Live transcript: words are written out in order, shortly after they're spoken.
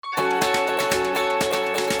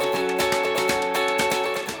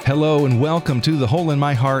Hello and welcome to the Hole in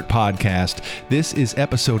My Heart podcast. This is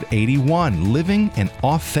episode 81, Living an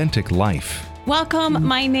Authentic Life. Welcome.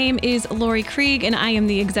 My name is Lori Krieg, and I am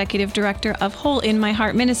the Executive Director of Hole in My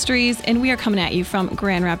Heart Ministries, and we are coming at you from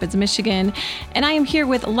Grand Rapids, Michigan. And I am here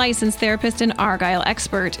with licensed therapist and Argyle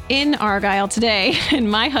expert in Argyle today,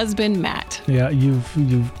 and my husband, Matt. Yeah,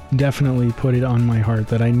 you've definitely put it on my heart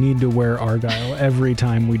that I need to wear Argyle every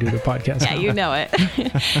time we do the podcast. Yeah, you know it.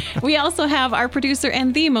 We also have our producer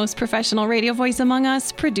and the most professional radio voice among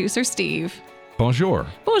us, producer Steve. Bonjour.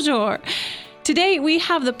 Bonjour. Today, we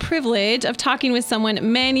have the privilege of talking with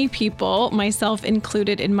someone many people, myself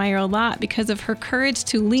included, admire a lot because of her courage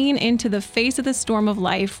to lean into the face of the storm of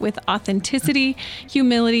life with authenticity,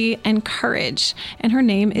 humility, and courage. And her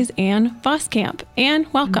name is Ann Voskamp. Ann,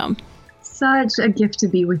 welcome. Such a gift to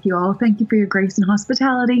be with you all. Thank you for your grace and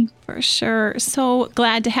hospitality. For sure. So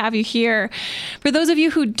glad to have you here. For those of you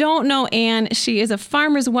who don't know Ann, she is a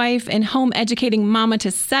farmer's wife and home educating mama to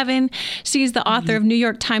 7. She's the author of New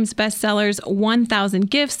York Times bestsellers 1,000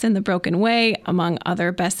 Gifts and The Broken Way, among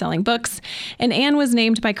other best-selling books. And Ann was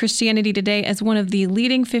named by Christianity Today as one of the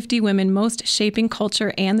leading 50 women most shaping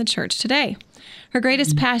culture and the church today. Her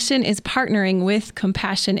greatest passion is partnering with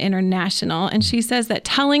Compassion International, and she says that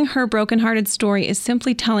telling her brokenhearted story is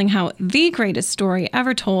simply telling how the greatest story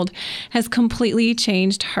ever told has completely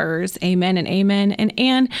changed hers. Amen and amen. And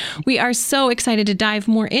Ann, we are so excited to dive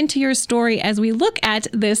more into your story as we look at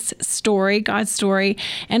this story, God's story,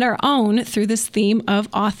 and our own through this theme of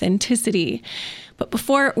authenticity. But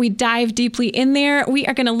before we dive deeply in there, we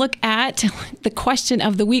are going to look at the question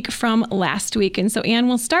of the week from last week. And so, Ann,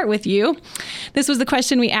 we'll start with you. This was the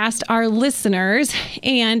question we asked our listeners.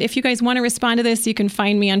 And if you guys want to respond to this, you can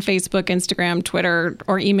find me on Facebook, Instagram, Twitter,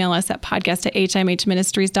 or email us at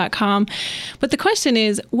podcast@himhministries.com. But the question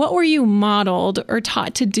is, what were you modeled or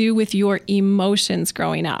taught to do with your emotions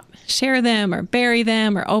growing up? Share them or bury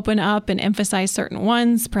them or open up and emphasize certain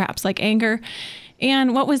ones, perhaps like anger.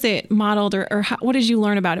 And what was it modeled or what did you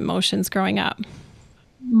learn about emotions growing up?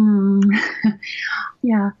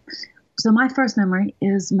 Yeah. So my first memory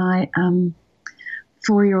is my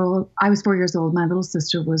 4-year-old. I was 4 years old. My little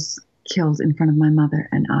sister was killed in front of my mother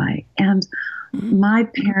and I. And my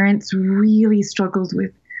parents really struggled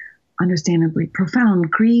with understandably profound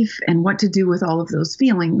grief and what to do with all of those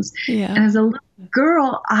feelings. Yeah. And as a little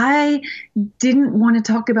girl, I didn't want to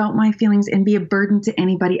talk about my feelings and be a burden to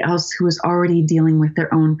anybody else who was already dealing with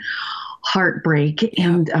their own heartbreak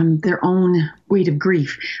and their own weight of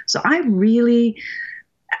grief. So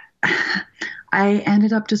I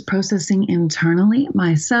ended up just processing internally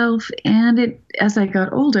myself. And as I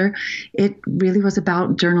got older, it really was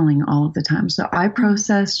about journaling all of the time. So I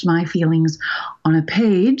processed my feelings on a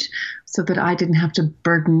page so that I didn't have to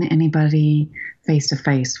burden anybody face to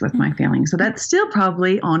face with my feelings. So that's still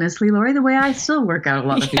probably, honestly, Lori, the way I still work out a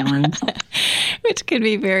lot of feelings. Which can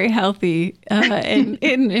be very healthy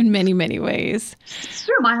in many, many ways. It's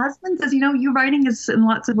true. My husband says, you writing is in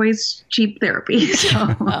lots of ways cheap therapy.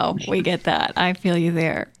 So. Oh, we get that. I feel you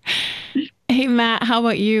there. Hey, Matt, how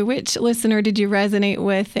about you? Which listener did you resonate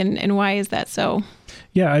with and why is that so?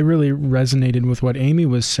 Yeah, I really resonated with what Amy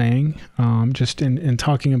was saying, just in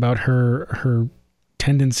talking about her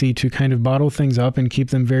tendency to kind of bottle things up and keep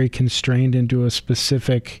them very constrained into a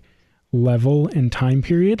specific level and time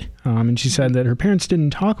period. And she said that her parents didn't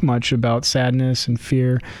talk much about sadness and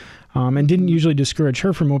fear, and didn't usually discourage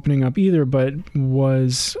her from opening up either, but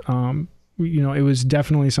was, it was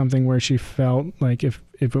definitely something where she felt like if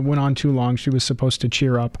it went on too long, she was supposed to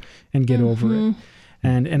cheer up and get over it.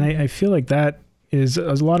 And I feel like that is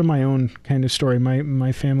a lot of my own kind of story.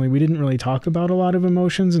 My family, we didn't really talk about a lot of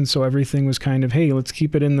emotions. And so everything was kind of, hey, let's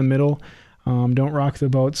keep it in the middle. Don't rock the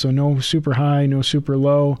boat. So no super high, no super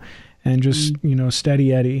low, and just,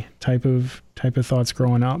 steady Eddie type of thoughts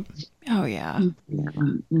growing up. Oh, yeah.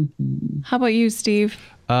 How about you, Steve?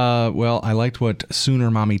 Well, I liked what Sooner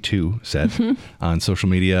Mommy 2 said on social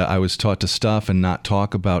media. I was taught to stuff and not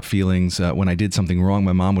talk about feelings. When I did something wrong,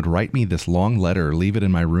 my mom would write me this long letter, leave it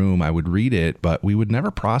in my room. I would read it, but we would never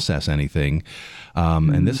process anything.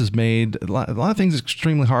 And this has made a lot of things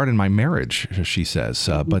extremely hard in my marriage, she says.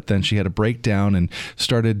 But then she had a breakdown and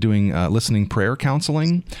started doing listening prayer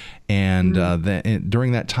counseling. And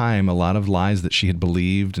during that time, a lot of lies that she had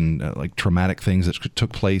believed and like traumatic things that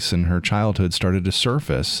took place in her childhood started to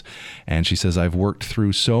surface. And she says, I've worked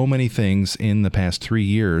through so many things in the past 3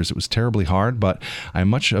 years. It was terribly hard, but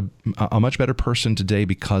I'm a much better person today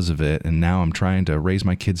because of it. And now I'm trying to raise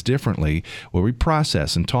my kids differently, where we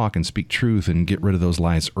process and talk and speak truth and get rid of those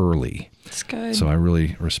lies early. That's good. So I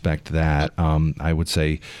really respect that. I would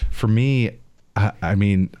say for me, I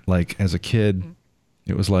mean, like as a kid,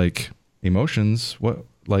 it was like, emotions, what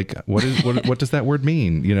does that word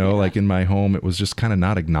mean? Like in my home, it was just kind of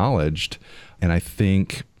not acknowledged. And I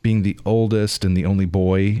think being the oldest and the only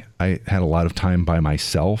boy, I had a lot of time by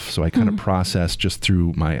myself. So I kind of processed just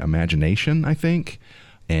through my imagination, I think,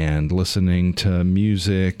 and listening to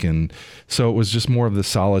music. And so it was just more of the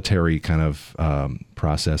solitary kind of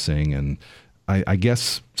processing. And I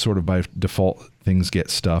guess sort of by default, things get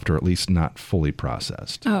stuffed or at least not fully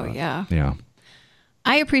processed. Oh, yeah. Yeah.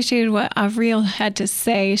 I appreciated what Avril had to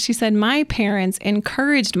say. She said, my parents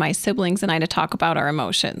encouraged my siblings and I to talk about our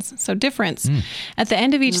emotions. So difference. At the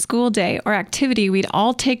end of each school day or activity, we'd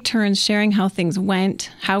all take turns sharing how things went,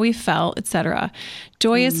 how we felt, etc.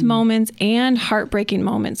 Joyous moments and heartbreaking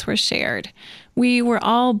moments were shared. We were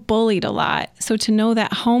all bullied a lot, so to know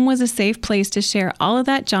that home was a safe place to share all of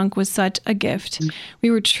that junk was such a gift. We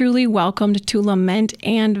were truly welcomed to lament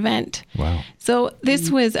and vent. Wow. So this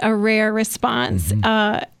was a rare response.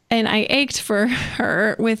 And I ached for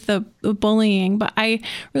her with the bullying, but I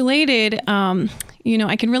related,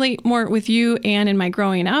 I can relate more with you, Anne, in my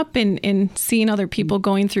growing up and seeing other people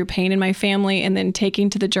going through pain in my family and then taking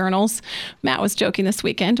to the journals. Matt was joking this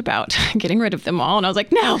weekend about getting rid of them all. And I was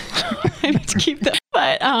like, no, I need to keep them.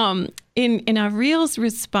 But in Avril's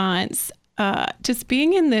response, just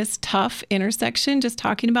being in this tough intersection, just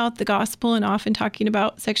talking about the gospel and often talking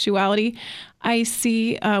about sexuality, I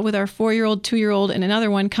see with our 4-year-old, 2-year-old, and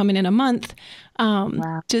another one coming in a month,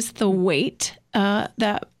 just the weight,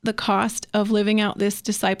 that the cost of living out this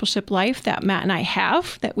discipleship life that Matt and I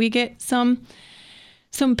have, that we get some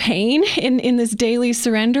pain in this daily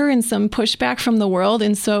surrender and some pushback from the world.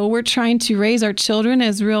 And so we're trying to raise our children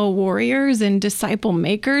as real warriors and disciple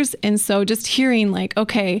makers. And so just hearing like,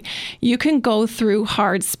 okay, you can go through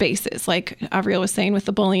hard spaces, like Avril was saying with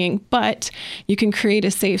the bullying, but you can create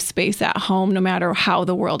a safe space at home no matter how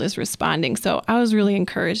the world is responding. So I was really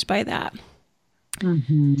encouraged by that.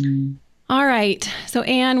 All right. So,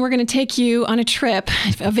 Anne, we're going to take you on a trip,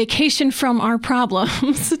 a vacation from our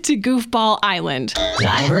problems to Goofball Island.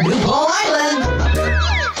 Time for Goofball Island!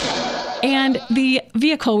 And the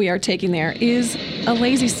vehicle we are taking there is a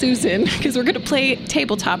Lazy Susan, because we're going to play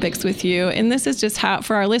table topics with you. And this is just how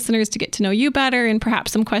for our listeners to get to know you better and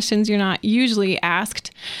perhaps some questions you're not usually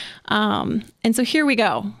asked. And so here we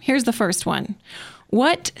go. Here's the first one.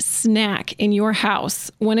 What snack in your house,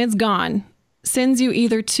 when it's gone, sends you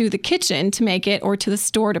either to the kitchen to make it or to the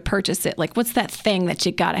store to purchase it? Like, what's that thing that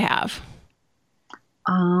you got to have?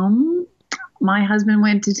 My husband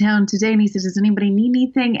went to town today and he said, does anybody need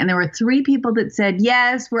anything? And there were 3 people that said,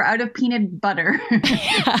 yes, we're out of peanut butter.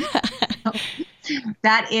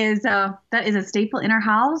 That is a staple in our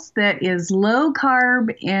house that is low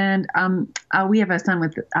carb. And we have a son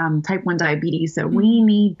with type 1 diabetes. So we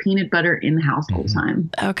need peanut butter in the house all the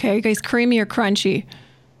time. Okay. You guys, creamy or crunchy?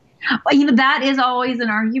 Well, that is always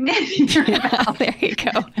an argument. There you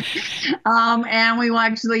go. And we will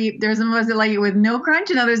actually, there's some of us that like it with no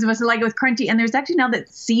crunch and others of us that like it with crunchy. And there's actually now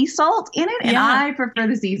that sea salt in it. And I prefer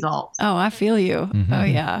the sea salt. Oh, I feel you. Oh,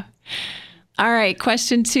 yeah. All right.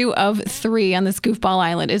 Question 2 of 3 on this Goofball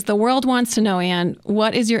Island is the world wants to know, Anne,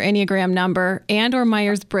 what is your Enneagram number and or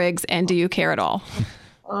Myers-Briggs, and do you care at all?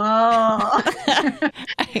 Oh,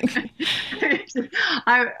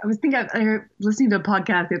 I was listening to a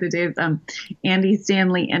podcast the other day with Andy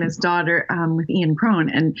Stanley and his daughter with Ian Crone,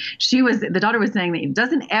 and the daughter was saying that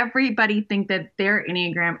doesn't everybody think that their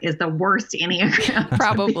Enneagram is the worst Enneagram?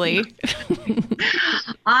 Probably.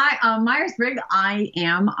 Myers-Briggs, I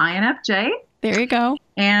am INFJ. There you go.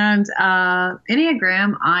 And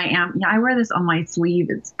Enneagram, I wear this on my sleeve.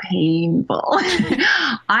 It's painful.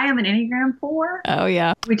 I am an Enneagram 4. Oh,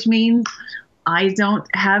 yeah. Which means I don't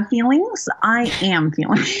have feelings. I am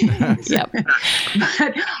feelings. Yep.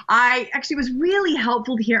 But I actually was really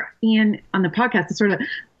helpful to hear Ian on the podcast to sort of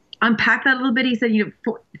unpack that a little bit. He said,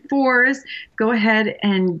 4s, go ahead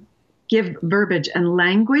and give verbiage and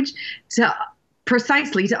language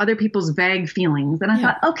precisely to other people's vague feelings. And I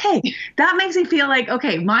thought, okay, that makes me feel like,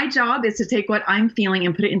 okay, my job is to take what I'm feeling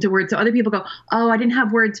and put it into words. So other people go, oh, I didn't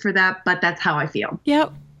have words for that, but that's how I feel.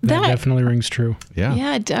 Yep. That definitely rings true. Yeah.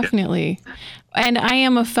 Yeah, definitely. And I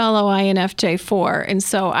am a fellow INFJ 4. And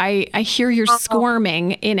so I hear your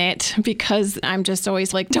squirming in it because I'm just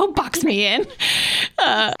always like, don't box me in.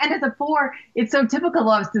 And as a 4, it's so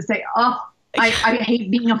typical of us to say, oh, I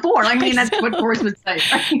hate being a 4. I mean, that's what 4s would say.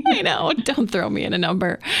 I know. Don't throw me in a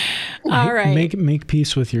number. All right. Make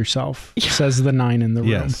peace with yourself, says the 9 in the room.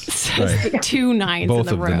 Yes. Right. 2 9s Both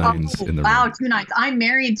in the room. of the 9s in the room. Wow, 2 9s. I'm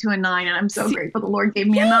married to a 9, and I'm so grateful the Lord gave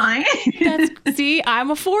me a 9. See,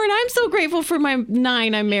 I'm a 4, and I'm so grateful for my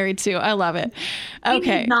 9 I'm married to. I love it.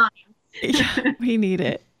 Okay. 9. Yeah, we need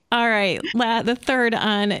it. All right. The third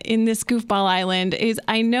on in this Goofball Island is,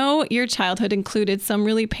 I know your childhood included some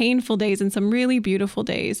really painful days and some really beautiful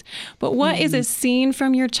days, but what is a scene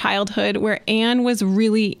from your childhood where Anne was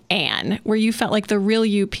really Anne, where you felt like the real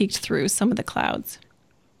you peeked through some of the clouds?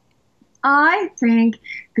 I think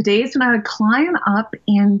the days when I would climb up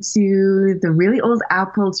into the really old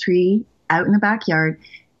apple tree out in the backyard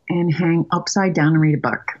and hang upside down and read a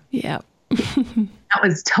book. Yeah. That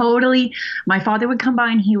was totally, my father would come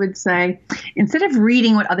by and he would say, instead of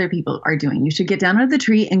reading what other people are doing, you should get down out of the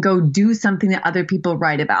tree and go do something that other people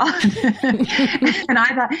write about. And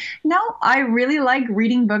I thought, no, I really like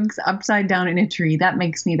reading books upside down in a tree. That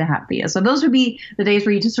makes me the happiest. So those would be the days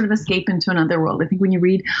where you just sort of escape into another world. I think when you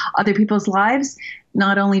read other people's lives,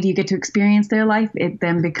 not only do you get to experience their life, it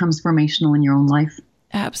then becomes formational in your own life.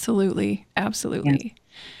 Absolutely. Absolutely. Yes.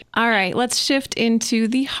 All right, let's shift into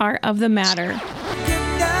the heart of the matter.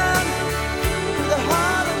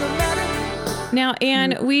 Now,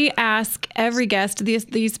 Anne, we ask every guest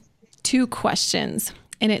these two questions.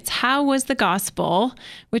 And it's, how was the gospel?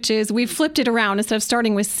 Which is, we've flipped it around. Instead of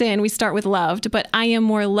starting with sin, we start with loved. But I am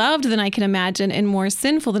more loved than I can imagine and more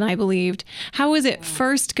sinful than I believed. How is it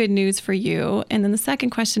first good news for you? And then the second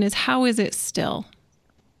question is, how is it still?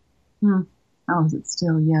 How is it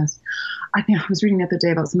still? Yes. I think I was reading the other day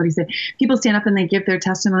about somebody said people stand up and they give their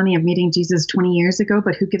testimony of meeting Jesus 20 years ago,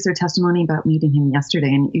 but who gives their testimony about meeting him yesterday?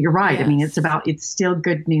 And you're right. Yes. I mean, it's still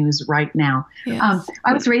good news right now. Yes.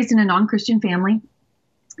 I was raised in a non-Christian family,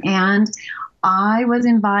 and I was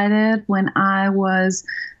invited when I was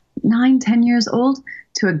 9-10 years old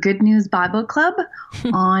to a Good News Bible Club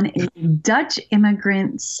on a Dutch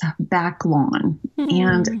immigrant's back lawn.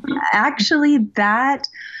 And actually that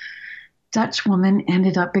Dutch woman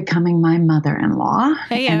ended up becoming my mother-in-law.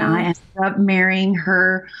 Hey-o. And I ended up marrying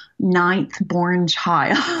her 9th born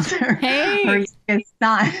child, her youngest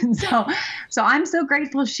son. So I'm so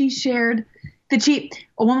grateful she shared a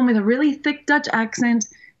woman with a really thick Dutch accent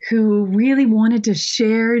who really wanted to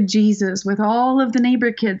share Jesus with all of the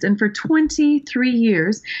neighbor kids. And for 23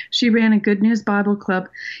 years, she ran a Good News Bible Club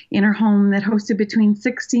in her home that hosted between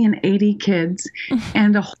 60 and 80 kids.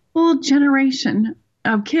 And a whole generation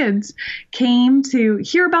of kids came to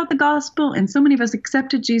hear about the gospel, and so many of us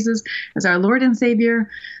accepted Jesus as our Lord and Savior,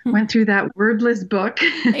 went through that wordless book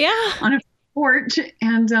on a porch.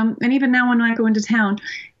 And even now when I go into town,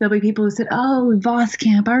 there'll be people who said, oh, Voss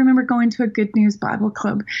Camp, I remember going to a Good News Bible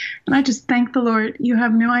Club. And I just thank the Lord. You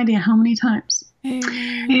have no idea how many times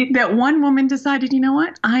that one woman decided, you know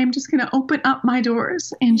what, I'm just going to open up my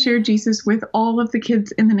doors and share Jesus with all of the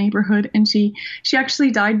kids in the neighborhood. And she actually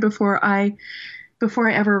died before I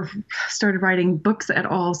ever started writing books at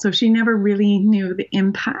all. So she never really knew the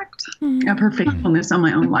impact of her faithfulness on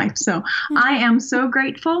my own life. So I am so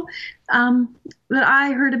grateful that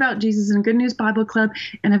I heard about Jesus in a Good News Bible Club.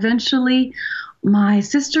 And eventually my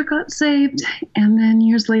sister got saved. And then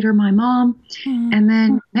years later, my mom. And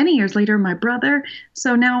then many years later, my brother.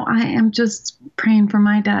 So now I am just praying for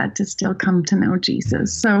my dad to still come to know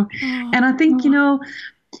Jesus. So, and I think,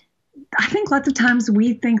 I think lots of times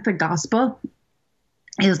we think the gospel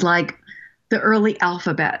is like the early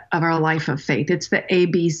alphabet of our life of faith. It's the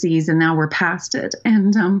ABCs, and now we're past it.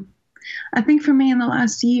 And I think for me in the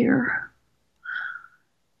last year,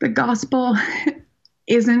 the gospel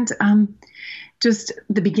isn't just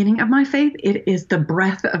the beginning of my faith. It is the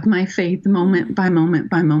breath of my faith, moment by moment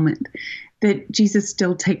by moment, that Jesus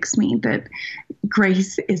still takes me, that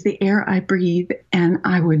grace is the air I breathe, and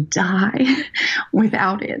I would die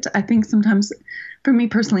without it. I think sometimes for me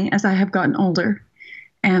personally, as I have gotten older,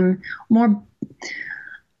 and more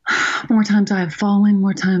times I have fallen,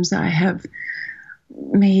 more times I have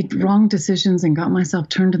made wrong decisions and got myself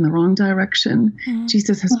turned in the wrong direction.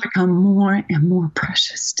 Jesus has become more and more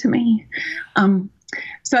precious to me.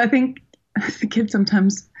 So I think the kids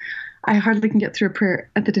sometimes, I hardly can get through a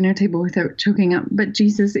prayer at the dinner table without choking up. But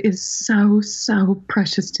Jesus is so, so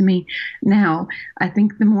precious to me now. I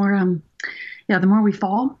think the more we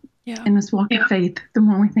fall, in this walk of faith, the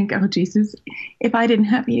more we think, oh, Jesus, if I didn't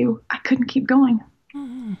have you, I couldn't keep going.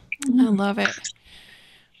 I love it.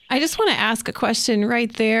 I just want to ask a question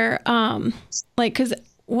right there. Because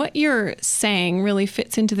what you're saying really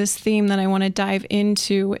fits into this theme that I want to dive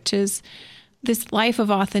into, which is this life of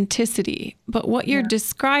authenticity. But what you're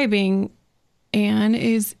describing, Anne,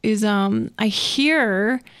 is I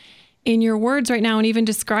hear in your words right now, and even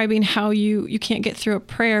describing how you can't get through a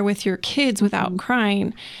prayer with your kids without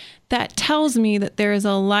crying, that tells me that there is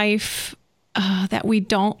a life that we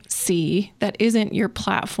don't see, that isn't your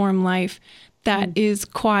platform life, that is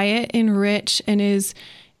quiet and rich and is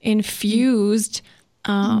infused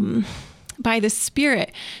by the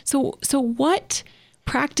Spirit. So what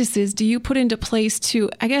practices do you put into place to,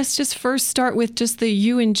 I guess, just first start with just the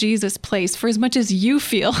you and Jesus place, for as much as you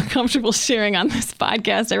feel comfortable sharing on this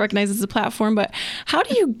podcast? I recognize it's a platform, but how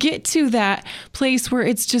do you get to that place where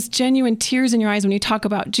it's just genuine tears in your eyes when you talk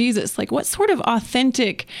about Jesus? Like, what sort of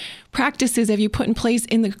authentic practices have you put in place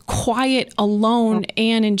in the quiet, alone,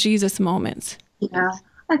 and in Jesus moments? Yeah,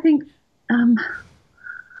 I think one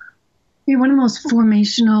of the most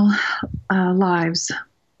formational lives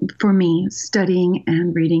for me, studying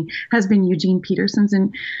and reading, has been Eugene Peterson's.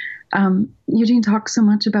 And Eugene talks so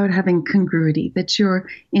much about having congruity, that your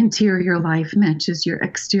interior life matches your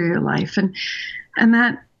exterior life. And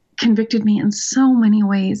that convicted me in so many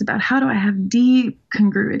ways about how do I have deep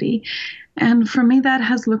congruity. And for me, that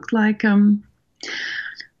has looked like,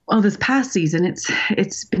 this past season,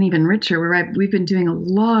 it's been even richer, where we've been doing a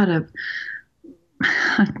lot of,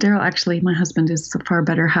 Daryl, actually, my husband is a far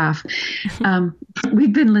better half.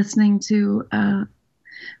 We've been listening to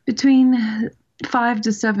between 5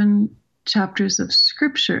 to 7 chapters of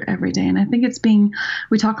Scripture every day. And I think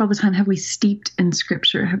we talk all the time, have we steeped in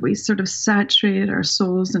Scripture? Have we sort of saturated our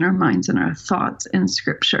souls and our minds and our thoughts in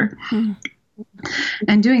Scripture? Mm.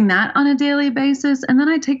 And doing that on a daily basis. And then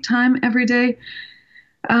I take time every day.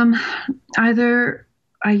 Either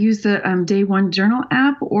I use the Day One Journal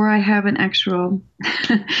app, or I have an actual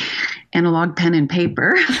analog pen and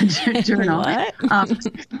paper journal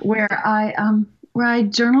where I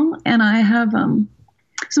journal, and I have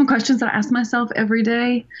some questions that I ask myself every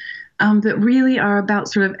day that really are about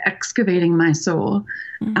sort of excavating my soul.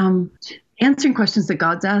 Answering questions that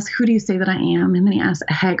God's asked, who do you say that I am? And then he asks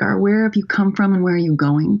Hagar, where have you come from and where are you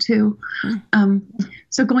going to?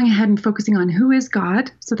 So going ahead and focusing on who is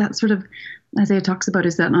God. So that sort of, Isaiah talks about,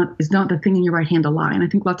 is not the thing in your right hand a lie? And I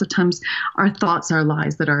think lots of times our thoughts are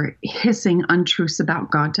lies that are hissing untruths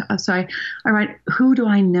about God to us. So I write, who do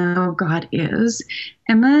I know God is?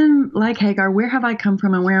 And then, like Hagar, where have I come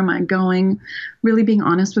from and where am I going? Really being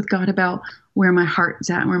honest with God about where my heart's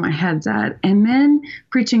at and where my head's at. And then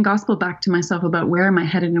preaching gospel back to myself about where am I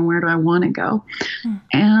headed and where do I want to go?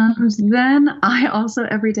 And then I also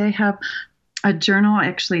every day have a journal.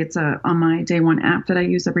 Actually, it's on my Day One app that I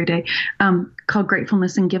use every day, called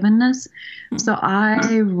Gratefulness and Givenness. So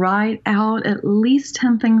I write out at least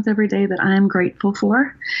 10 things every day that I am grateful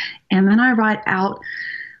for. And then I write out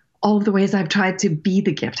all of the ways I've tried to be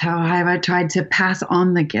the gift. How have I tried to pass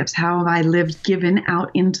on the gifts? How have I lived given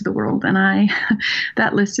out into the world? And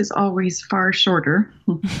that list is always far shorter.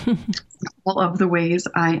 All of the ways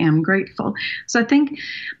I am grateful. So I think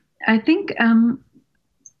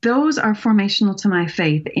those are formational to my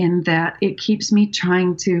faith, in that it keeps me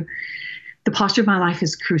trying to, the posture of my life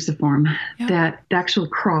is cruciform. Yeah. That the actual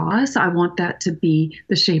cross, I want that to be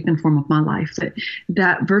the shape and form of my life.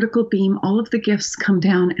 That vertical beam, all of the gifts come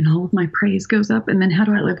down and all of my praise goes up. And then how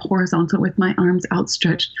do I live horizontal with my arms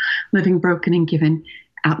outstretched, living broken and given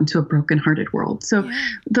out into a brokenhearted world? So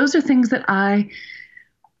those are things that I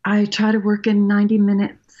try to work in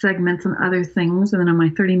 90-minute segments and other things. And then on my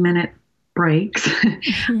 30-minute breaks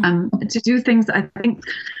to do things. I think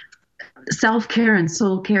self-care and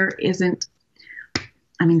soul care isn't,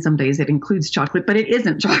 some days it includes chocolate, but it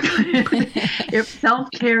isn't chocolate. If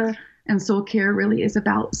self-care and soul care really is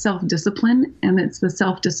about self-discipline, and it's the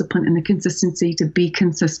self-discipline and the consistency to be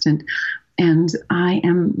consistent. And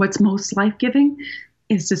what's most life-giving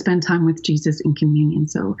is to spend time with Jesus in communion.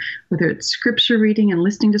 So whether it's Scripture reading and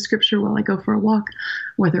listening to Scripture while I go for a walk,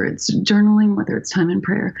 whether it's journaling, whether it's time in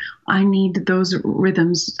prayer, I need those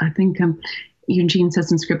rhythms. I think Eugene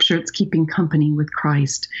says in Scripture, it's keeping company with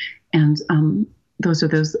Christ. And those are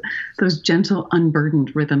those gentle,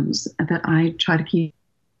 unburdened rhythms that I try to keep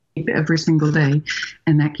every single day.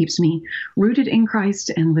 And that keeps me rooted in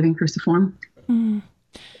Christ and living cruciform.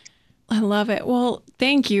 I love it. Well,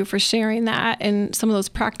 thank you for sharing that and some of those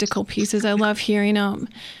practical pieces. I love hearing them.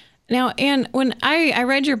 Now, Anne, when I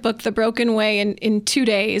read your book, The Broken Way, in 2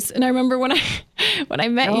 days, and I remember when I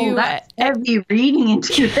met you at heavy reading in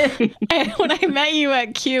 2 days. When I met you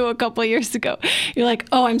at Q a couple of years ago, you're like,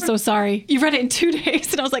 "Oh, I'm so sorry. You read it in 2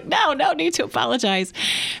 days," and I was like, "No need to apologize,"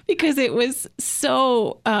 because it was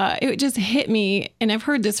so it just hit me, and I've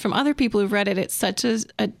heard this from other people who've read it. It's such a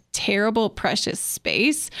terrible, precious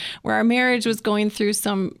space where our marriage was going through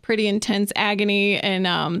some pretty intense agony,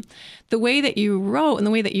 and the way that you wrote and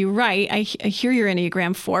the way that you write, I hear your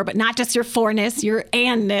Enneagram 4, but not just your 4-ness, your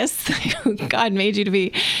and-ness, God made you to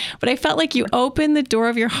be. But I felt like you opened the door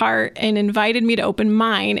of your heart and invited me to open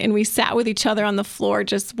mine, and we sat with each other on the floor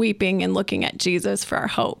just weeping and looking at Jesus for our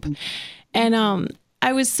hope. And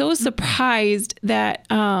I was so surprised that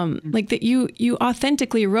that you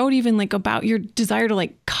authentically wrote even like about your desire to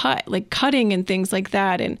like cutting and things like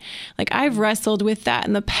that. And like I've wrestled with that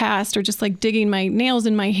in the past, or just like digging my nails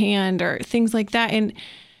in my hand or things like that. And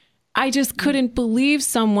I just couldn't believe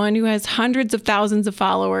someone who has hundreds of thousands of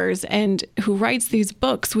followers and who writes these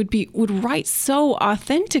books would write so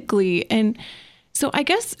authentically. And so I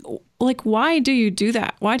guess, like, why do you do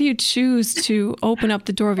that? Why do you choose to open up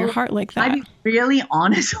the door of your heart like that? I'll be really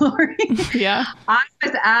honest, Lori. Yeah. I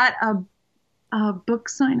was at a book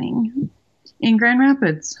signing in Grand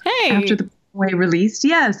Rapids. Hey. After the way released.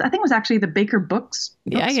 Yes, I think it was actually the Baker Books.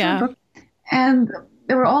 Yeah. Book. And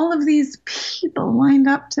there were all of these people lined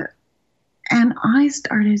up and I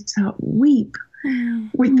started to weep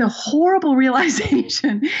with the horrible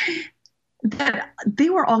realization that they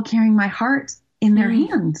were all carrying my heart in their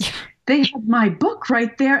hands. They had my book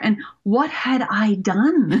right there. And what had I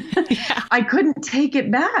done? I couldn't take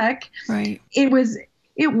it back. Right. It was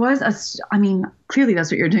clearly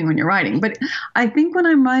that's what you're doing when you're writing. But I think when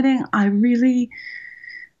I'm writing, I'm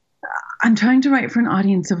trying to write for an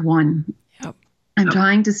audience of one. Yep. I'm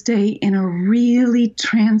trying to stay in a really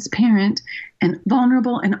transparent and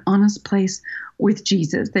vulnerable and honest place with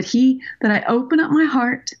Jesus, that I open up my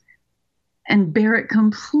heart and bear it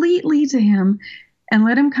completely to him and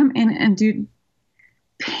let him come in and do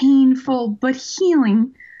painful but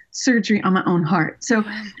healing surgery on my own heart. So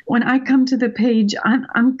when I come to the page,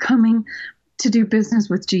 I'm coming to do business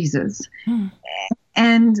with Jesus.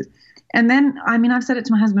 And then, I've said it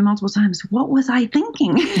to my husband multiple times, what was I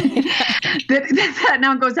thinking? that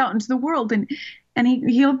now goes out into the world and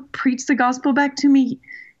he'll preach the gospel back to me.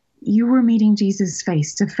 You were meeting Jesus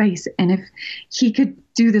face to face. And if he could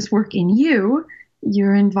do this work in you,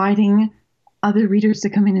 you're inviting other readers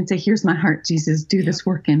to come in and say, here's my heart, Jesus, do this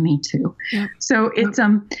work in me too. Yep. So it's,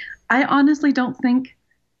 I honestly don't think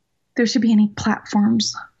there should be any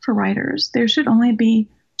platforms for writers. There should only be,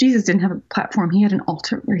 Jesus didn't have a platform. He had an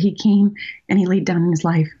altar where he came and he laid down his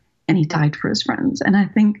life and he died for his friends. And I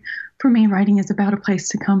think for me, writing is about a place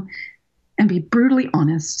to come and be brutally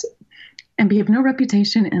honest and be of no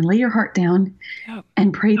reputation and lay your heart down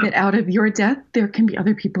and pray that out of your death, there can be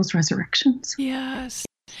other people's resurrections. Yes.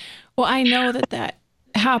 Well, I know that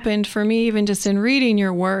happened for me, even just in reading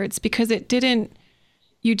your words, because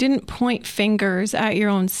you didn't point fingers at your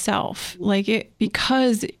own self,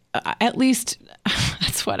 because at least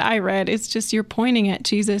that's what I read. It's just, you're pointing at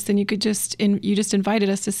Jesus and you just invited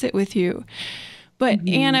us to sit with you. But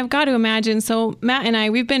Anne, I've got to imagine, so Matt and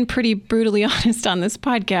I, we've been pretty brutally honest on this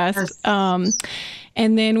podcast. Yes.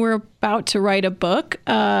 And then we're about to write a book.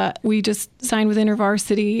 We just signed with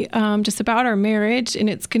InterVarsity just about our marriage,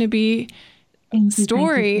 and it's going to be a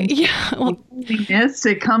story. Thank you. Yeah. Well, yes,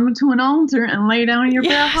 to come to an altar and lay down your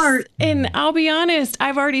bare heart. And I'll be honest,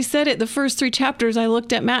 I've already said it. The first 3 chapters, I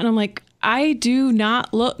looked at Matt and I'm like, I do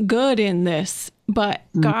not look good in this, but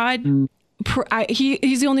God,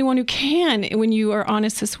 he's the only one who can when you are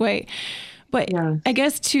honest this way. But I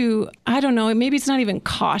guess I don't know, maybe it's not even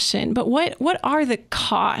caution, but what are the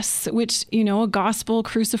costs, which, a gospel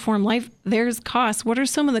cruciform life, there's costs. What are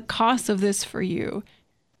some of the costs of this for you?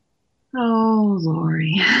 Oh,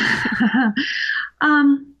 Lori.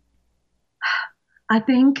 I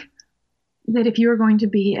think that if you're going to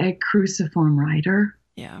be a cruciform writer,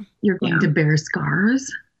 you're going to bear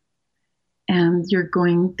scars, and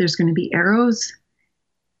there's going to be arrows.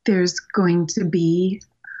 There's going to be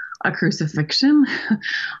a crucifixion,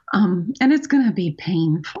 and it's going to be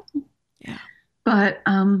painful. Yeah. But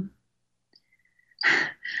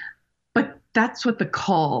that's what the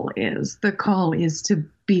call is. The call is to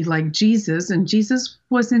be like Jesus, and Jesus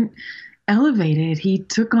wasn't elevated. He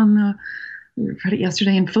took on we read it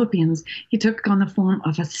yesterday in Philippians, he took on the form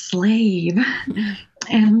of a slave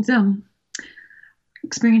and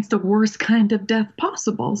experienced the worst kind of death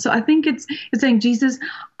possible. So I think it's saying, Jesus,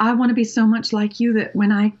 I want to be so much like you that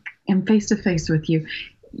when I am face to face with you,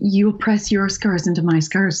 you'll press your scars into my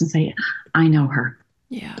scars and say, I know her.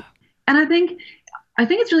 Yeah. And I think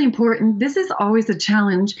it's really important. This is always a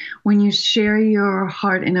challenge when you share your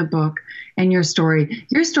heart in a book and your story.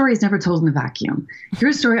 Your story is never told in a vacuum.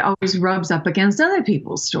 Your story always rubs up against other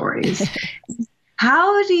people's stories.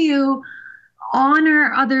 How do you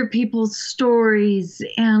honor other people's stories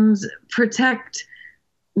and protect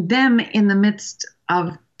them in the midst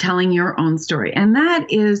of telling your own story? And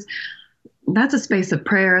that's a space of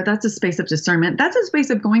prayer. That's a space of discernment. That's a space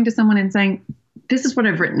of going to someone and saying, this is what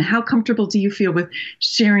I've written. How comfortable do you feel with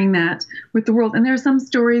sharing that with the world? And there are some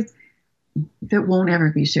stories that won't ever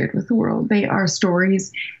be shared with the world. They are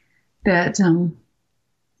stories that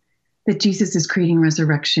that Jesus is creating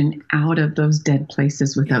resurrection out of those dead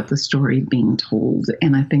places without the story being told.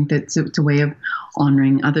 And I think that's it's a way of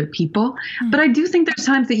honoring other people. But I do think there's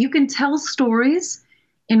times that you can tell stories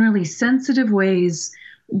in really sensitive ways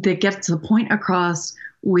that get the point across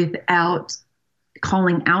without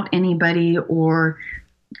calling out anybody or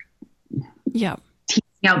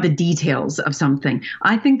teasing out the details of something.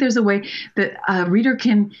 I think there's a way that a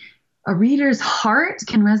reader's heart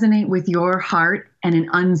can resonate with your heart, and an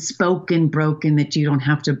unspoken broken that you don't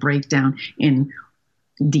have to break down in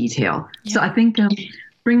detail. So I think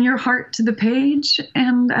bring your heart to the page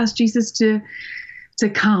and ask Jesus to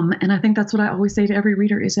come. And I think that's what I always say to every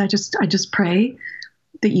reader is I just pray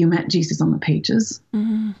that you met Jesus on the pages.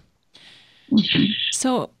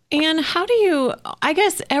 So, Anne, how do you, I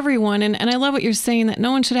guess everyone, and I love what you're saying, that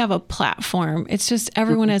no one should have a platform. It's just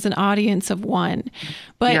everyone has an audience of one.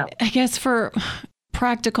 But I guess for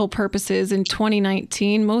practical purposes in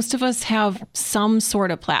 2019, most of us have some sort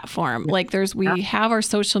of platform. Like we have our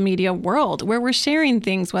social media world where we're sharing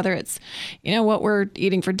things, whether it's, what we're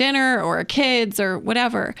eating for dinner or our kids or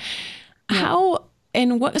whatever. How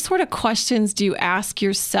and what sort of questions do you ask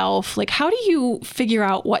yourself? Like, how do you figure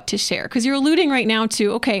out what to share? Because you're alluding right now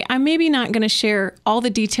to, okay, I'm maybe not going to share all the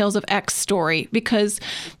details of X story because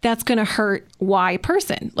that's going to hurt Y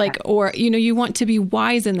person. Like, or, you want to be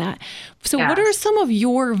wise in that. So what are some of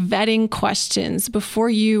your vetting questions before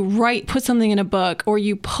you put something in a book or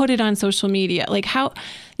you put it on social media? Like how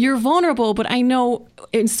you're vulnerable, but I know,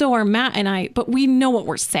 and so are Matt and I, but we know what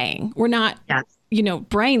we're saying. We're not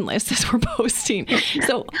brainless as we're posting.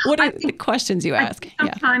 So what are the questions you ask?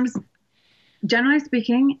 Sometimes, generally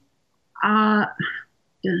speaking, pretty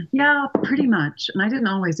much. And I didn't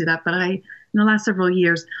always do that, but in the last several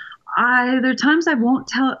years, there are times I won't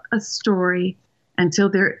tell a story until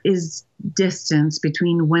there is distance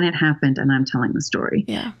between when it happened and I'm telling the story.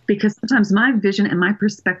 Yeah. Because sometimes my vision and my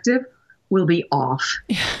perspective will be off.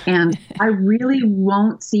 And I really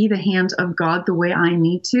won't see the hand of God the way I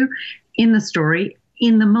need to in the story,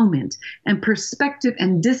 in the moment. And perspective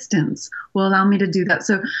and distance will allow me to do that.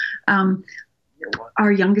 So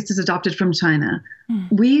our youngest is adopted from China.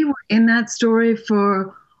 We were in that story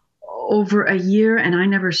for over a year, and I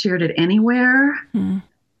never shared it anywhere.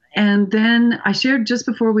 And then I shared just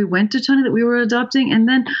before we went to China that we were adopting. And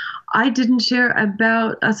then I didn't share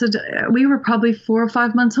about us. We were probably 4 or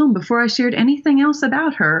 5 months home before I shared anything else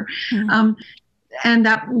about her. And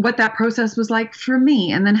what that process was like for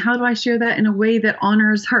me. And then how do I share that in a way that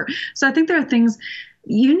honors her? So I think there are things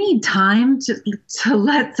you need time to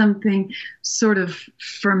let something sort of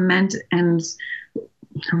ferment and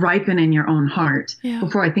ripen in your own heart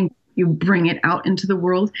before I think you bring it out into the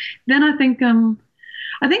world. Then I think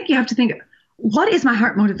you have to think, what is my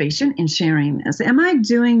heart motivation in sharing this? Am I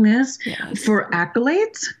doing this for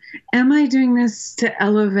accolades? Am I doing this to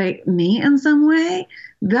elevate me in some way?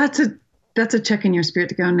 That's a check in your spirit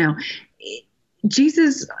to go, no.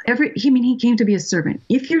 Jesus, he came to be a servant.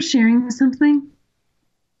 If you're sharing something,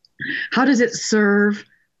 how does it serve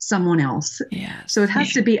someone else? So it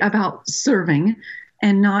has to be about serving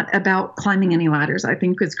and not about climbing any ladders. I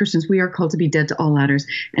think as Christians, we are called to be dead to all ladders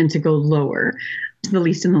and to go lower to the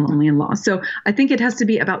least and the lonely and lost. So I think it has to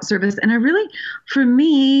be about service. And for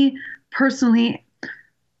me personally,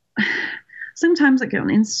 sometimes I get on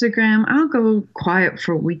Instagram, I'll go quiet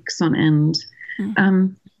for weeks on end.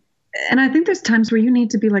 And I think there's times where you need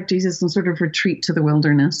to be like Jesus and sort of retreat to the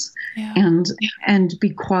wilderness and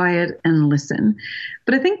be quiet and listen.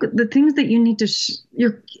 But I think the things that you need to,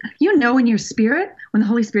 in your spirit, when the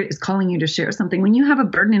Holy Spirit is calling you to share something, when you have a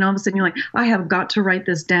burden and all of a sudden you're like, I have got to write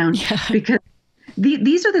this down because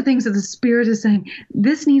these are the things that the Spirit is saying,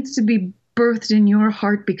 this needs to be birthed in your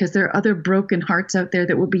heart because there are other broken hearts out there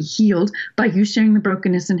that will be healed by you sharing the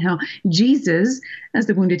brokenness and how Jesus, as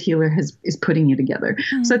the wounded healer, is putting you together.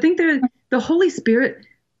 So I think the Holy Spirit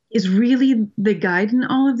is really the guide in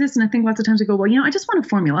all of this. And I think lots of times we go, well, I just want a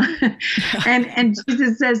formula. and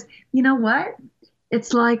Jesus says, you know what?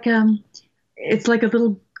 It's like a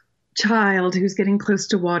little child who's getting close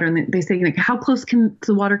to water, and they say, how close to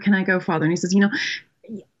the water can I go, Father? And he says,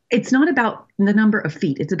 it's not about the number of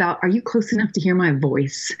feet. It's about, are you close enough to hear my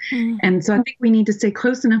voice? And so I think we need to stay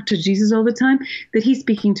close enough to Jesus all the time that he's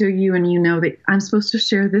speaking to you and you know that I'm supposed to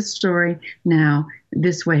share this story now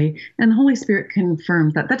this way. And the Holy Spirit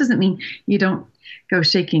confirms that. That doesn't mean you don't go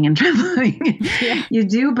shaking and trembling. You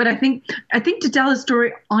do. But I think to tell a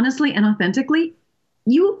story honestly and authentically,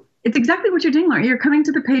 it's exactly what you're doing, Laura. You're coming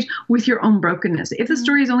to the page with your own brokenness. If the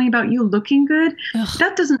story is only about you looking good,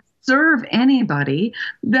 that doesn't serve anybody.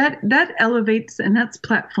 That elevates, and that's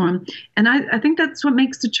platform. And I think that's what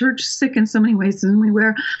makes the church sick in so many ways. And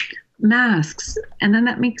masks. And then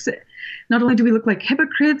that makes it, not only do we look like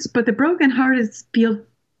hypocrites, but the brokenhearted feel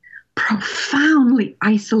profoundly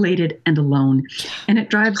isolated and alone. And it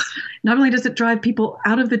drives, not only does it drive people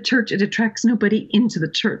out of the church, it attracts nobody into the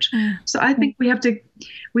church. So I think we have to,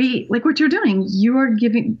 like what you're doing, you are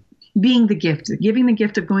giving the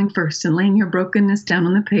gift of going first and laying your brokenness down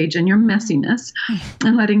on the page and your messiness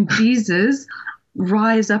and letting Jesus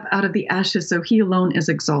rise up out of the ashes so he alone is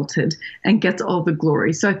exalted and gets all the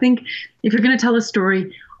glory. So I think if you're going to tell a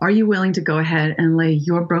story, are you willing to go ahead and lay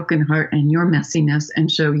your broken heart and your messiness and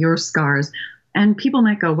show your scars? And people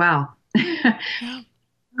might go, wow,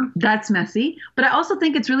 that's messy. But I also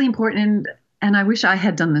think it's really important, and I wish I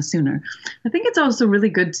had done this sooner. I think it's also really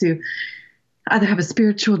good to either have a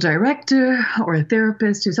spiritual director or a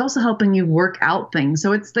therapist who's also helping you work out things.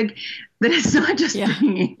 So it's like that it's not just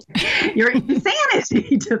bringing your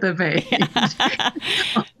insanity to the page. Yeah.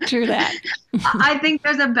 True that. I think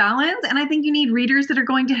there's a balance, and I think you need readers that are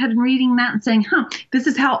going ahead and reading that and saying, this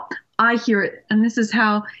is how I hear it, and this is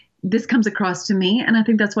how this comes across to me. And I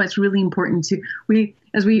think that's why it's really important to, we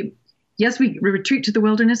retreat to the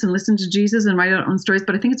wilderness and listen to Jesus and write our own stories,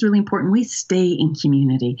 but I think it's really important we stay in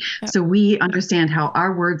community. Yep. So we understand how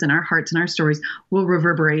our words and our hearts and our stories will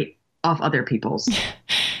reverberate off other people's.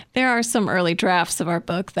 There are some early drafts of our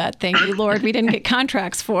book that, thank you, Lord, we didn't get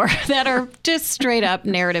contracts for that are just straight up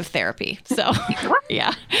narrative therapy. So,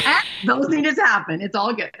 yeah. Those need to happen. It's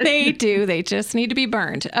all good. They do. They just need to be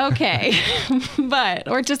burned. Okay.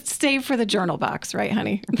 Or just save for the journal box, right,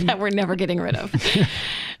 honey? That we're never getting rid of.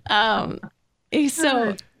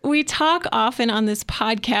 So we talk often on this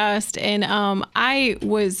podcast, and I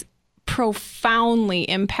was profoundly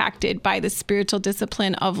impacted by the spiritual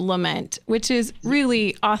discipline of lament, which is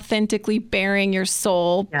really authentically bearing your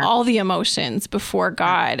soul, all the emotions before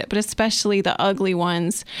God, but especially the ugly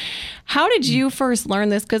ones. How did you first learn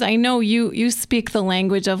this? Because I know you speak the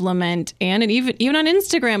language of lament, and even on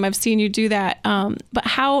Instagram, I've seen you do that. But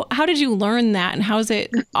how did you learn that, and how has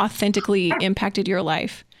it authentically impacted your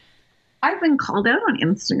life? I've been called out on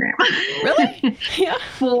Instagram. Really? Yeah.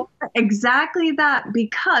 For exactly that,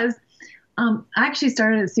 because I actually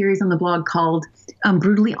started a series on the blog called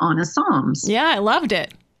Brutally Honest Psalms. Yeah, I loved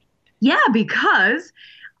it. Yeah, because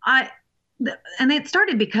and it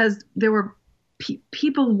started because there were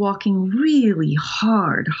people walking really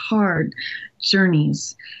hard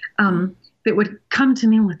journeys that would come to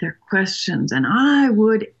me with their questions, and I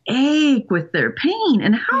would ache with their pain.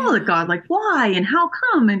 And how, God, like, why and how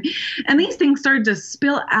come? And these things started to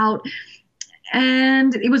spill out.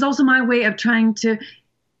 And it was also my way of trying to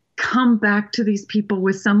come back to these people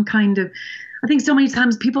with some kind of, I think so many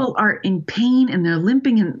times people are in pain and they're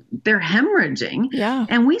limping and they're hemorrhaging. Yeah.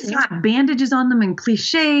 And we slap bandages on them and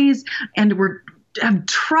cliches, and have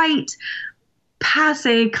trite,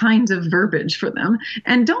 passe kinds of verbiage for them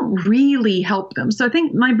and don't really help them. So I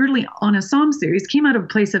think my Brutally Honest Psalm series came out of a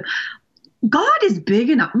place of God is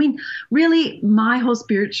big enough. I mean, really, my whole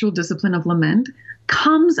spiritual discipline of lament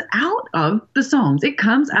comes out of the Psalms. It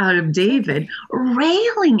comes out of David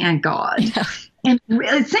railing at God and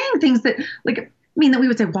really saying things that, like, that we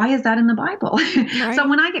would say, why is that in the Bible? Right. So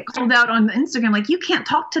when I get called out on Instagram, like, you can't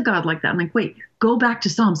talk to God like that. I'm like, wait, go back to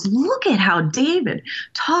Psalms. Look at how David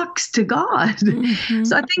talks to God. Mm-hmm.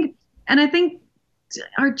 So I think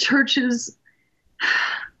our churches,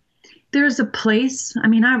 there's a place. I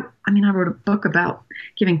wrote a book about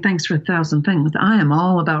giving thanks for 1,000 things. I am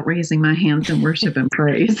all about raising my hands in worship and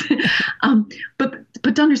praise. But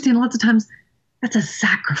to understand, lots of times that's a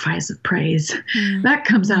sacrifice of praise. That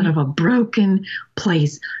comes out of a broken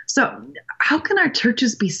place. So how can our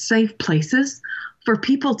churches be safe places for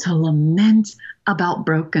people to lament about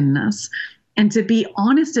brokenness and to be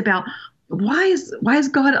honest about why is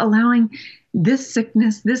God allowing this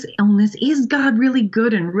sickness, this illness? Is God really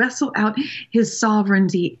good? And wrestle out his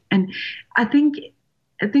sovereignty. And I think,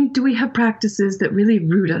 do we have practices that really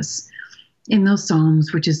root us in those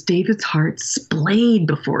Psalms, which is David's heart splayed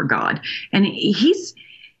before God? And he's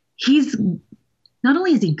not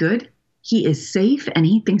only is he good, he is safe, and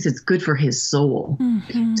he thinks it's good for his soul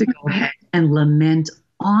to go ahead and lament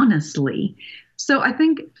honestly. So I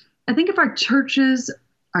think if our churches,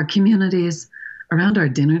 our communities, around our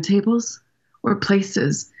dinner tables, or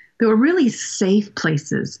places that were really safe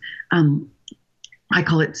places. I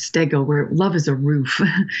call it stego, where love is a roof.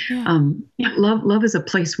 Yeah. Love is a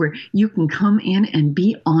place where you can come in and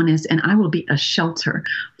be honest, and I will be a shelter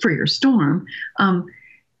for your storm. A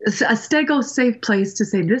stego safe place to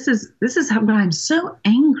say, this is what I'm so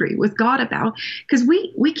angry with God about, because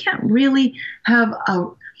we can't really have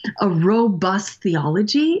a robust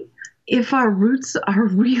theology if our roots are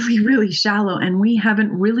really, really shallow and we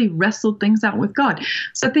haven't really wrestled things out with God.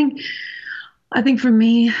 So I think for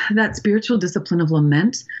me, that spiritual discipline of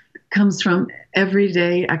lament comes from every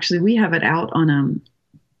day. Actually, we have it out on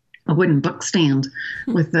a wooden book stand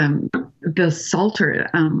with the Psalter,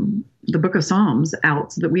 the book of Psalms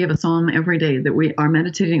out, so that we have a psalm every day that we are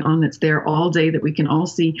meditating on, that's there all day, that we can all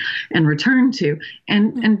see and return to.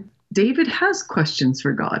 And David has questions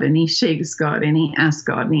for God, and he shakes God, and he asks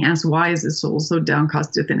God, and he asks, why is his soul so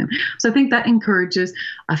downcast within him? So I think that encourages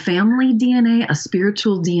a family DNA, a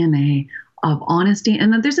spiritual DNA of honesty.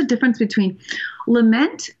 And then there's a difference between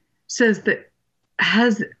lament says that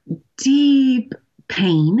has deep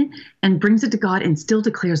pain and brings it to God and still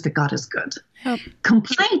declares that God is good. Yep.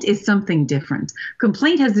 Complaint is something different.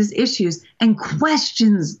 Complaint has these issues and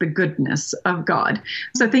questions the goodness of God.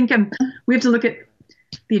 So I think we have to look at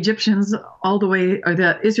the Egyptians all the way, or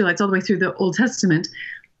the Israelites all the way through the Old Testament.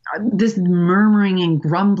 This murmuring and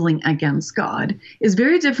grumbling against God is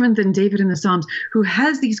very different than David in the Psalms, who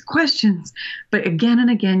has these questions. But again and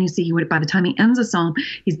again, you see, by the time he ends a psalm,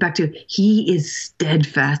 he's back to, he is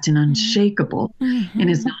steadfast and unshakable in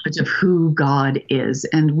his knowledge of who God is.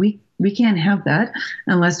 And we can't have that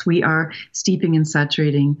unless we are steeping and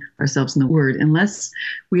saturating ourselves in the Word. Unless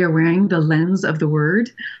we are wearing the lens of the Word,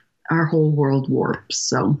 our whole world warps.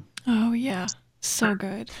 So. Oh, yeah. So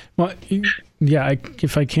good. Well, yeah,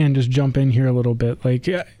 if I can just jump in here a little bit, like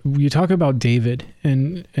you talk about David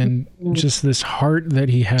and just this heart that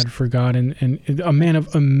he had for God, and a man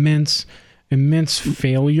of immense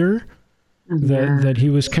failure that he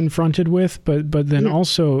was confronted with, but then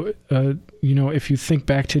also, if you think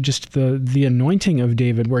back to just the anointing of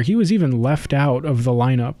David, where he was even left out of the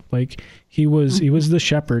lineup, like he was the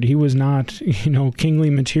shepherd, he was not, kingly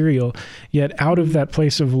material, yet out of that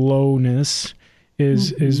place of lowness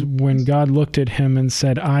is when God looked at him and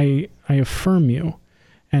said, I affirm you,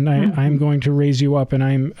 and I'm going to raise you up, and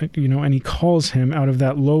and he calls him out of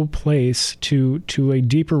that low place to a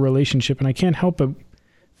deeper relationship. And I can't help but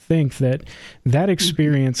think that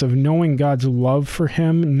experience of knowing God's love for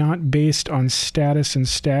him, not based on status and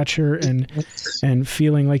stature and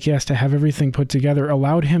feeling like he has to have everything put together,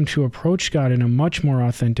 allowed him to approach God in a much more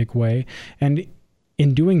authentic way. And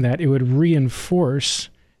in doing that, it would reinforce,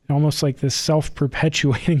 almost like this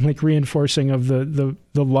self-perpetuating, like reinforcing of the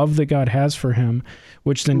love that God has for him,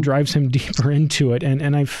 which then drives him deeper into it.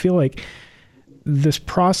 And I feel like this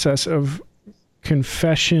process of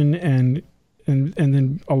confession and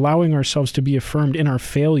then allowing ourselves to be affirmed in our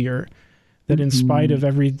failure, that in spite of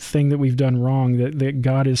everything that we've done wrong, that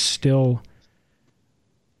God is still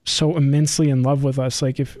so immensely in love with us.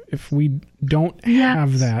 Like if we don't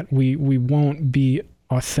have that, we won't be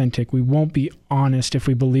authentic. We won't be honest if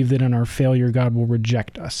we believe that in our failure, God will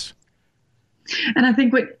reject us. And I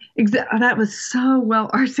think that was so well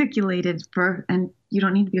articulated and you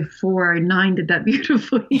don't need to be a 4 or 9 did that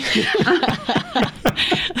beautifully.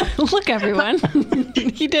 Look, everyone,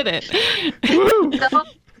 he did it. So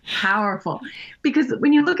powerful. Because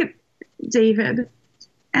when you look at David,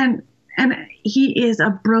 and he is a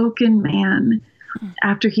broken man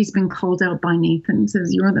after he's been called out by Nathan,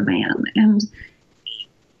 says, you're the man. And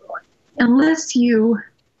unless you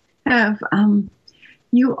have,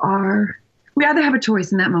 we either have a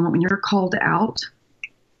choice in that moment when you're called out.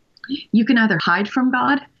 You can either hide from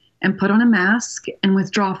God and put on a mask and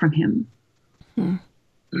withdraw from him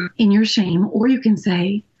in your shame, or you can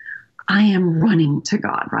say, I am running to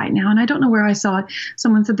God right now. And I don't know where I saw it.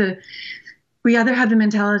 Someone said we either have the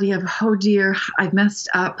mentality of, oh dear, I've messed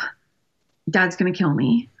up, Dad's going to kill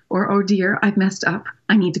me, or oh dear, I've messed up,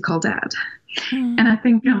 I need to call Dad. And I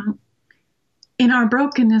think in our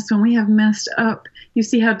brokenness, when we have messed up, you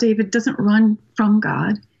see how David doesn't run from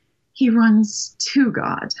God. He runs to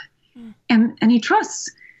God. And he trusts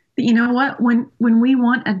that, you know what, when we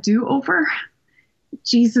want a do-over,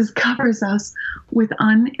 Jesus covers us with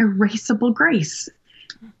unerasable grace.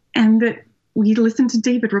 And that we listen to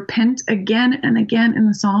David repent again and again in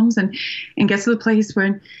the Psalms and get to the place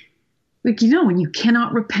when, when you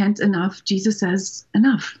cannot repent enough, Jesus says,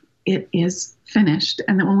 enough, it is finished.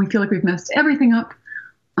 And that when we feel like we've messed everything up,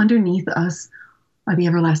 underneath us are the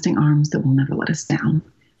everlasting arms that will never let us down.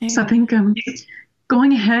 Yeah. So I think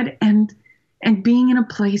going ahead and being in a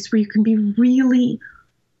place where you can be really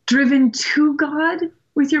driven to God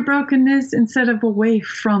with your brokenness instead of away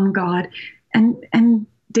from God. And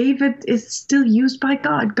David is still used by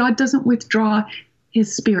God. God doesn't withdraw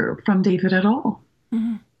his spirit from David at all.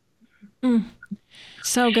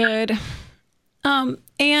 So good.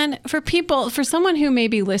 And for someone who may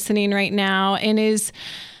be listening right now and is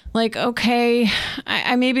like, okay,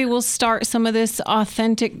 I maybe will start some of this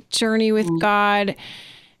authentic journey with God.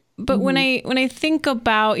 But when I think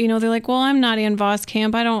about, they're like, well, I'm not Ann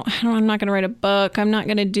Voskamp. I'm not going to write a book. I'm not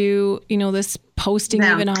going to do, this posting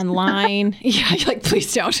even online. Yeah, you're like,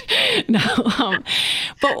 please don't. No.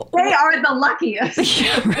 But they are the luckiest.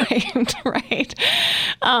 Yeah, right.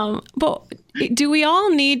 But do we all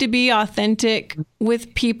need to be authentic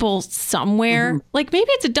with people somewhere? Like, maybe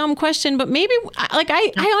it's a dumb question, but maybe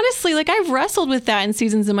I honestly, I've wrestled with that in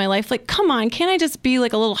seasons of my life. Like, come on, can't I just be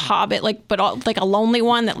like a little hobbit, like a lonely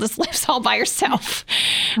one that just lives all by herself?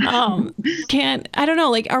 I don't know.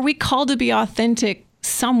 Like, are we called to be authentic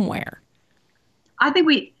somewhere? I think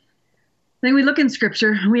we look in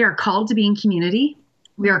Scripture. We are called to be in community.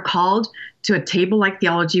 We are called to a table-like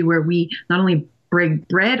theology where we not only break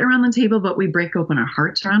bread around the table, but we break open our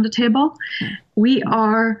hearts around a table. We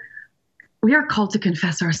are called to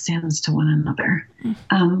confess our sins to one another.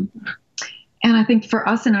 And I think for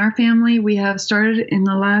us in our family, we have started in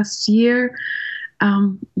the last year.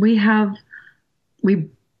 We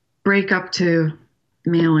break up to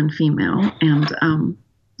male and female and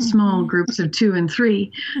small groups of 2 and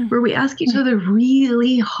 3, where we ask each other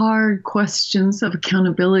really hard questions of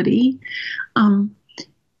accountability,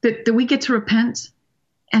 that we get to repent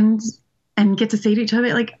and get to say to each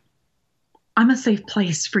other, like, I'm a safe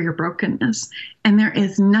place for your brokenness. And there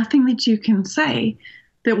is nothing that you can say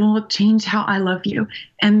that will change how I love you.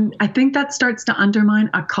 And I think that starts to undermine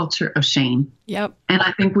a culture of shame. Yep. And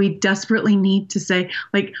I think we desperately need to say,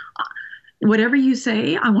 like, whatever you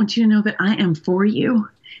say, I want you to know that I am for you.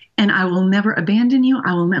 And I will never abandon you.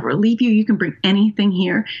 I will never leave you. You can bring anything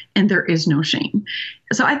here, and there is no shame.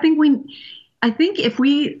 So I think if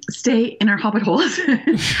we stay in our hobbit holes,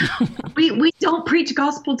 we don't preach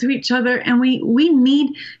gospel to each other, and we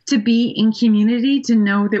need to be in community to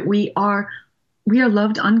know that we are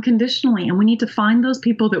loved unconditionally, and we need to find those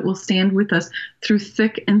people that will stand with us through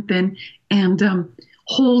thick and thin and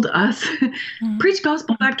hold us, preach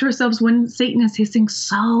gospel back to ourselves when Satan is hissing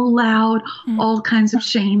so loud, all kinds of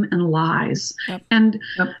shame and lies. Yep. And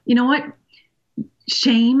you know what?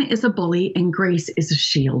 Shame is a bully and grace is a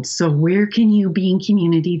shield. So where can you be in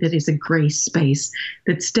community that is a grace space,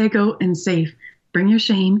 that's stego and safe? Bring your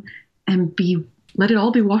shame and let it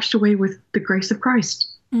all be washed away with the grace of Christ.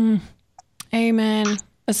 Amen.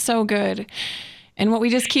 That's so good. And what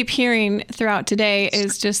we just keep hearing throughout today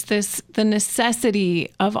is just the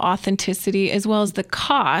necessity of authenticity as well as the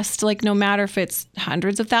cost, like no matter if it's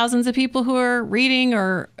hundreds of thousands of people who are reading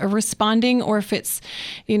or responding, or if it's,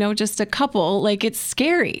 just a couple, like it's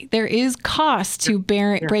scary. There is cost to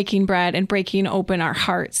breaking bread and breaking open our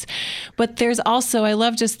hearts. But there's also, I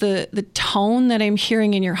love just the tone that I'm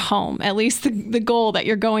hearing in your home. At least the goal that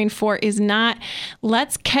you're going for is not,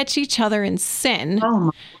 let's catch each other in sin. Oh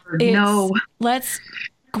my word, no. Let's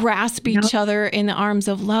grasp each other in the arms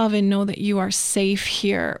of love and know that you are safe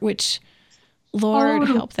here, which, Lord,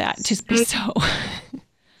 help that just be so.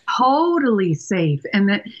 Totally safe. And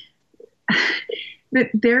that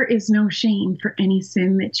there is no shame for any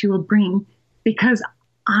sin that you will bring, because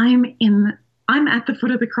I'm at the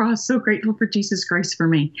foot of the cross, so grateful for Jesus' grace for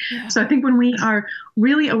me. Yeah. So I think when we are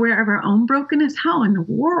really aware of our own brokenness, how in the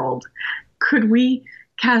world could we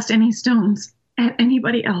cast any stones at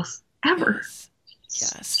anybody else ever?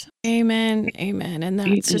 Yes. Amen. Amen. And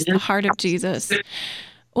that's just the heart of Jesus.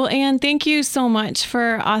 Well, Ann, thank you so much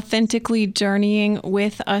for authentically journeying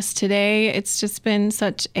with us today. It's just been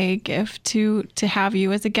such a gift to have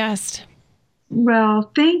you as a guest. Well,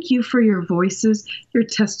 thank you for your voices, your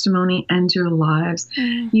testimony, and your lives.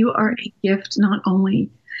 You are a gift not only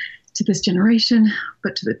to this generation,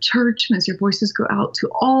 but to the church, and as your voices go out to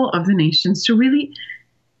all of the nations,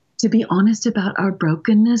 to be honest about our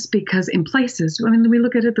brokenness, because in places, when we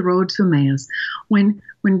look at it, the road to Emmaus, when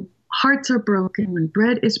hearts are broken, when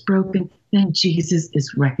bread is broken, then Jesus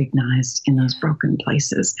is recognized in those broken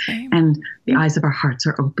places. Amen. And the eyes of our hearts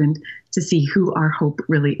are opened to see who our hope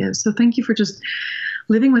really is. So thank you for just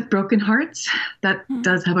living with broken hearts. That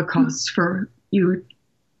does have a cost for you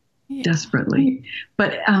desperately.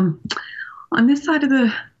 But on this side of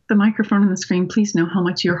the microphone and the screen, please know how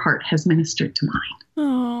much your heart has ministered to mine.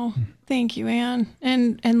 Oh, thank you, Ann.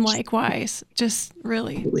 And likewise, just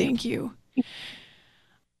really, thank you.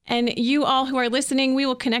 And you all who are listening, we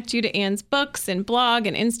will connect you to Ann's books and blog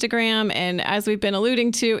and Instagram. And as we've been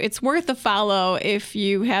alluding to, it's worth a follow if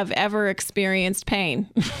you have ever experienced pain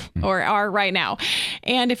or are right now.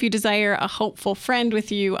 And if you desire a hopeful friend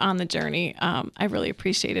with you on the journey, I really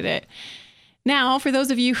appreciated it. Now, for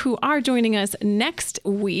those of you who are joining us next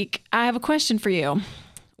week, I have a question for you.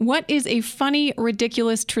 what is a funny,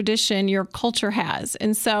 ridiculous tradition your culture has?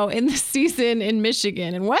 And so in this season in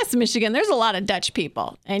Michigan, in West Michigan, there's a lot of Dutch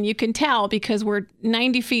people. And you can tell because we're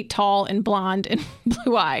 90 feet tall and blonde and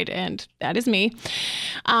blue-eyed, and that is me.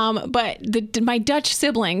 But my Dutch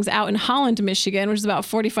siblings out in Holland, Michigan, which is about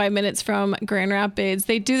 45 minutes from Grand Rapids,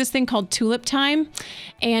 they do this thing called Tulip Time.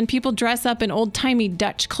 And people dress up in old-timey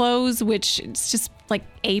Dutch clothes, which it's just like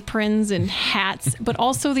aprons and hats, but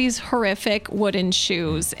also these horrific wooden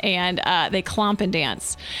shoes, and they clomp and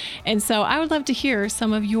dance. And so I would love to hear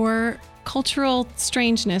some of your cultural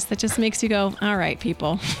strangeness that just makes you go, all right,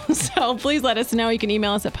 people. So please let us know. You can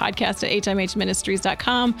email us at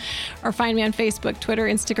podcast@himhministries.com or find me on Facebook, Twitter,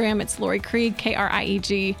 Instagram. It's Lori Krieg,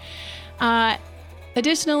 Krieg.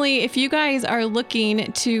 Additionally, if you guys are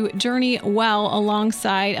looking to journey well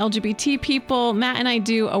alongside LGBT people, Matt and I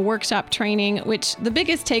do a workshop training, which the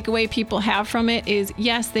biggest takeaway people have from it is,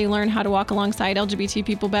 yes, they learn how to walk alongside LGBT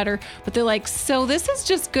people better, but they're like, so this is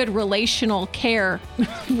just good relational care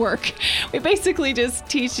work. We basically just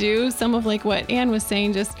teach you some of like what Ann was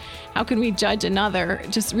saying, just how can we judge another,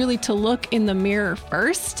 just really to look in the mirror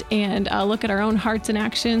first and look at our own hearts and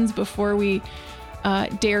actions before we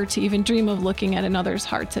dare to even dream of looking at another's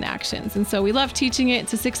hearts and actions. And so we love teaching it.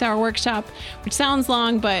 It's a 6-hour workshop, which sounds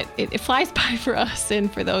long, but it flies by for us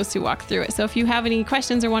and for those who walk through it. So if you have any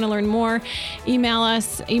questions or want to learn more, email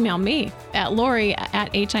me at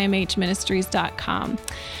Lori@himhministries.com.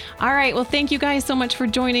 All right. Well, thank you guys so much for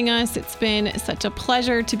joining us. It's been such a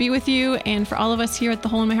pleasure to be with you. And for all of us here at the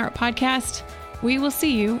Hole in My Heart podcast, we will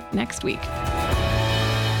see you next week.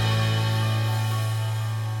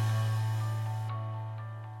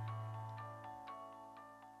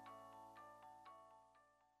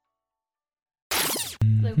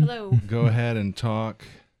 Hello. Go ahead and talk.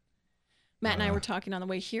 Matt and I were talking on the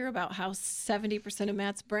way here about how 70% of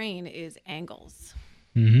Matt's brain is angles.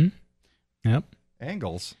 Mm-hmm. Yep.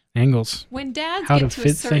 Angles. When dads how get to to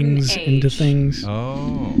fit a certain things age, into things.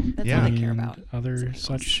 Oh, that's yeah. all they care about. And other Angles.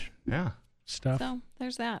 such Yeah. stuff. So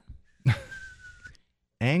there's that.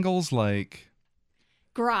 Angles like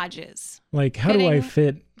Garages. Like, how do I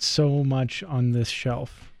Fitting. fit so much on this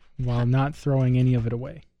shelf while not throwing any of it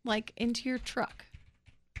away? Like into your truck.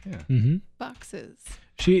 yeah. Mm-hmm. Boxes.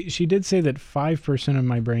 She did say that 5% of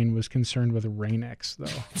my brain was concerned with Rain-X, though.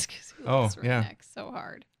 Excuse me. Oh, this yeah. neck so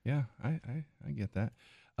hard. Yeah, I get that.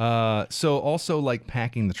 So also like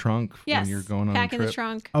packing the trunk Yes. when you're going on Packing a the trip.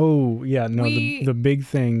 trunk. Oh, yeah. No, We- the big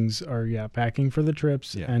things are, packing for the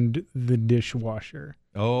trips Yeah. and the dishwasher.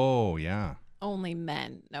 Oh, yeah. Only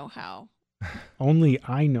men know how. Only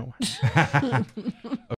I know how.